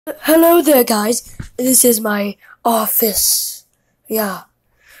Hello there, guys. This is my office. Yeah.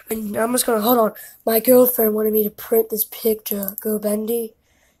 And I'm just gonna hold on. My girlfriend wanted me to print this picture. Go Bendy.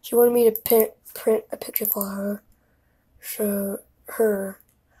 She wanted me to print a picture for her. So, her.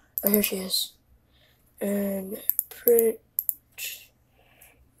 Oh, here she is. And print.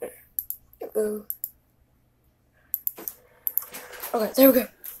 Go. Okay, there we go.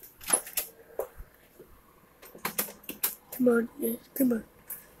 Come on, yeah, come on.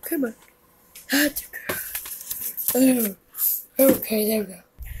 Come on. That's good. Oh, okay, there we go.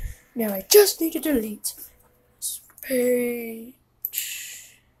 Now I just need to delete this page.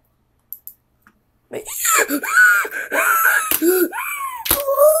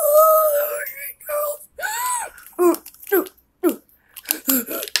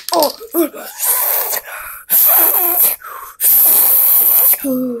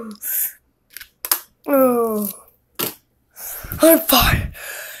 Oh, I'm fine.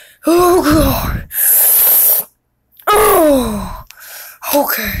 Oh God. Oh,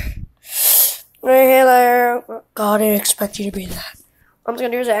 okay. Hey there. God, I didn't expect you to be that. I'm just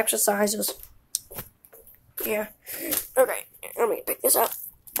gonna do the exercises. Yeah. Okay. Let me pick this up.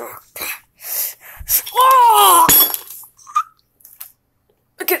 Okay. Oh!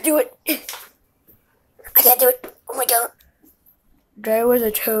 I can't do it. I can't do it. Oh my God. That was a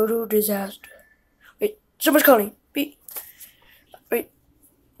total disaster. Wait, someone's calling. Wait.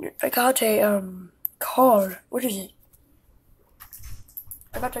 I got a call. What is it?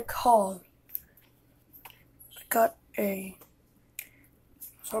 I got a call. I got a.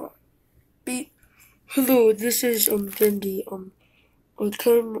 Hold on. Beep. Hello, this is Bendy. I'm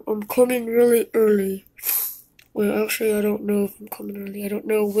coming really early. Well, actually, I don't know if I'm coming early. I don't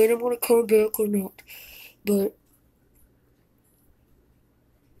know when I'm gonna come back or not. But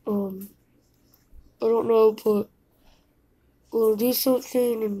I don't know, but we'll do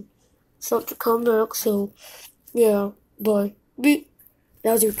something and start to come back. So, yeah. Bye. Beep.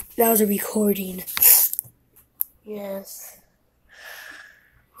 That was a recording. Yes.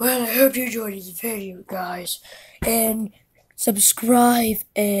 Well, I hope you enjoyed this video, guys. And subscribe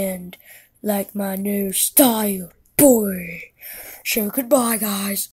and like my new style. Boy. So goodbye, guys.